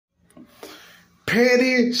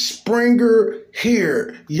Petty Springer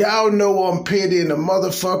here. Y'all know I'm petty in the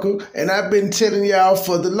motherfucker, and I've been telling y'all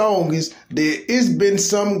for the longest that it's been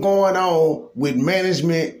something going on with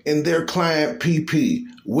management and their client PP.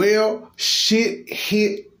 Well, shit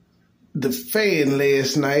hit the fan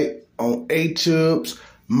last night on A-Chubb's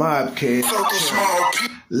Mobcast.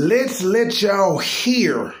 Let's let y'all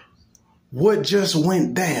hear what just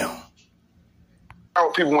went down.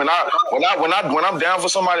 People, when I'm down for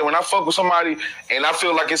somebody, when I fuck with somebody, and I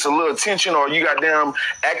feel like it's a little tension, or you got them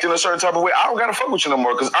acting a certain type of way, I don't gotta fuck with you no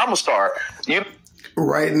more because I'm a star.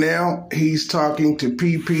 Right now, he's talking to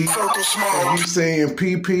PP. And he's saying,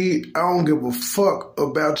 PP, I don't give a fuck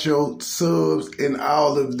about your subs and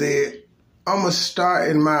all of that. I'm a star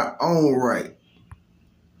in my own right.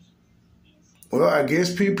 Well, I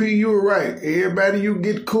guess, PP, you were right. Everybody you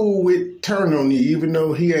get cool with turn on you, even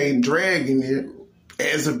though he ain't dragging it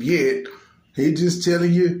as of yet. He just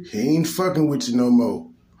telling you he ain't fucking with you no more.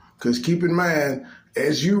 Because keep in mind,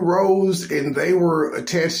 as you rose and they were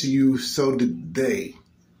attached to you, so did they. You know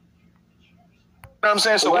what I'm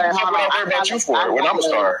saying? So what I worry about you for when I'm a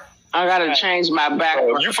star? I gotta change my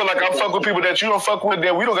background. If you feel like I'm fuck with people that you don't fuck with,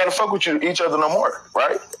 then we don't gotta fuck with each other no more,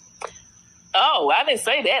 right? Oh, I didn't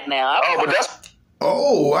say that now.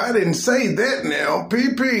 Oh, I didn't say that now.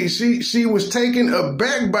 PP, she was taken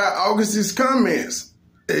aback by August's comments.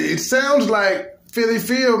 It sounds like Philly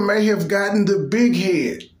Phil may have gotten the big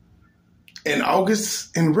head. And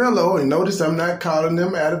August and Rello, and notice I'm not calling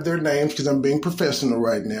them out of their names because I'm being professional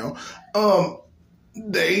right now.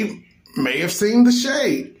 They may have seen the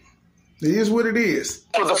shade. It is what it is.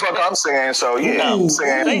 That's what the fuck I'm saying, so yeah. Ooh, I'm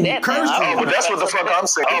saying. But that's what the fuck I'm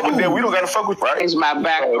saying. But then we don't gotta fuck with, right? Change my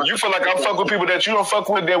background. If you feel like I'm fuck with people that you don't fuck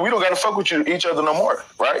with, then we don't gotta fuck with each other no more,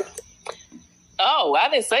 right? Oh, I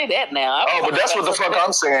didn't say that now. But that's what the fuck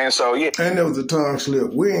I'm saying, so yeah. And there was a tongue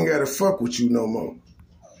slip. We ain't gotta fuck with you no more.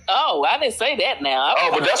 Oh, I didn't say that now.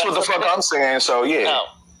 But that's what the fuck I'm saying, so yeah.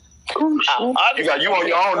 You on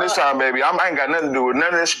your own this time, baby. I ain't got nothing to do with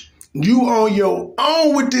none of this. You on your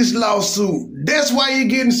own with this lawsuit. That's why you're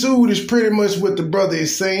getting sued, is pretty much what the brother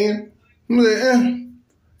is saying. I'm like,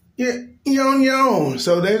 yeah, you're on your own.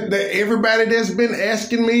 So that everybody that's been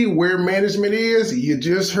asking me where management is, you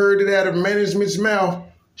just heard it out of management's mouth.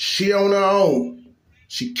 She on her own.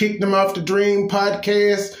 She kicked them off the Dream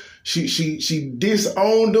podcast. She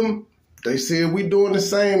disowned them. They said we doing the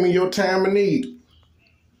same in your time of need.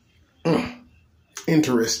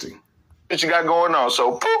 Interesting. What you got going on?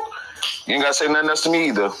 So, poop. You ain't got to say nothing else to me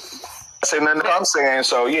either. I say nothing I'm saying,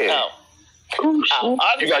 so yeah. You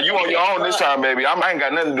on your own this time, baby. I ain't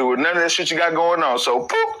got nothing to do with none of that shit you got going on. So,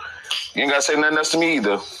 poop. You ain't got to say nothing else to me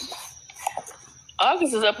either.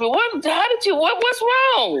 August is up here. What's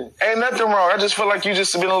wrong? Ain't nothing wrong. I just feel like you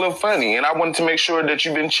just been a little funny, and I wanted to make sure that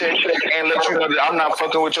you've been checked and let you know that I'm not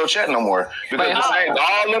fucking with your chat no more. Because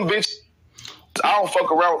all them bitches, I don't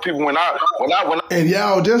fuck around with people when I. And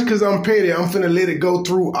y'all, just because I'm petty, I'm finna let it go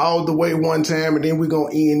through all the way one time, and then we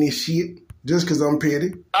gonna end this shit. Just because I'm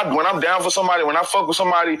petty. When I'm down for somebody, when I fuck with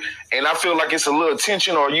somebody, and I feel like it's a little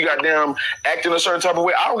tension, or you got them acting a certain type of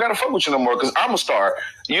way, I don't gotta fuck with you no more because I'm a star.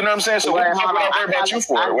 You know what I'm saying? So what the fuck would I worry about you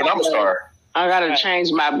for when I'm a star? I gotta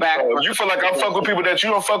change my background. If you feel like I'm fuck with people that you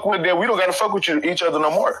don't fuck with, then we don't gotta fuck with each other no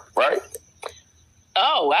more, right?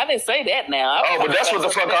 Oh, I didn't say that now. But that's what the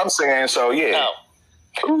fuck I'm saying, so yeah.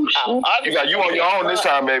 You on your own this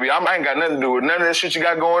time, baby. I ain't got nothing to do with none of that shit you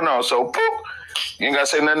got going on. So, poop. You ain't got to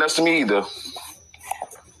say nothing else to me either.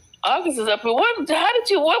 August is up here.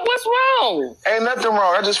 What's wrong? Ain't nothing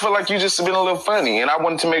wrong. I just feel like you just been a little funny, and I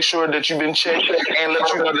wanted to make sure that you've been checked and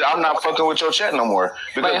let you know that I'm not fucking with your chat no more.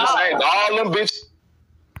 Because all them bitches.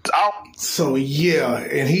 So, yeah,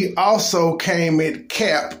 and he also came at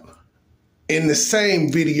Cap in the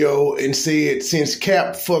same video and said, since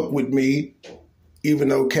Cap fucked with me, even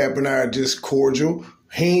though Cap and I are just cordial,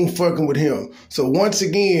 he ain't fucking with him. So once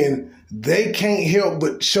again, they can't help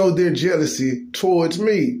but show their jealousy towards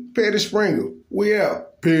me. Petty Springer, we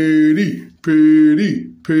out. Petty,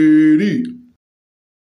 petty, petty.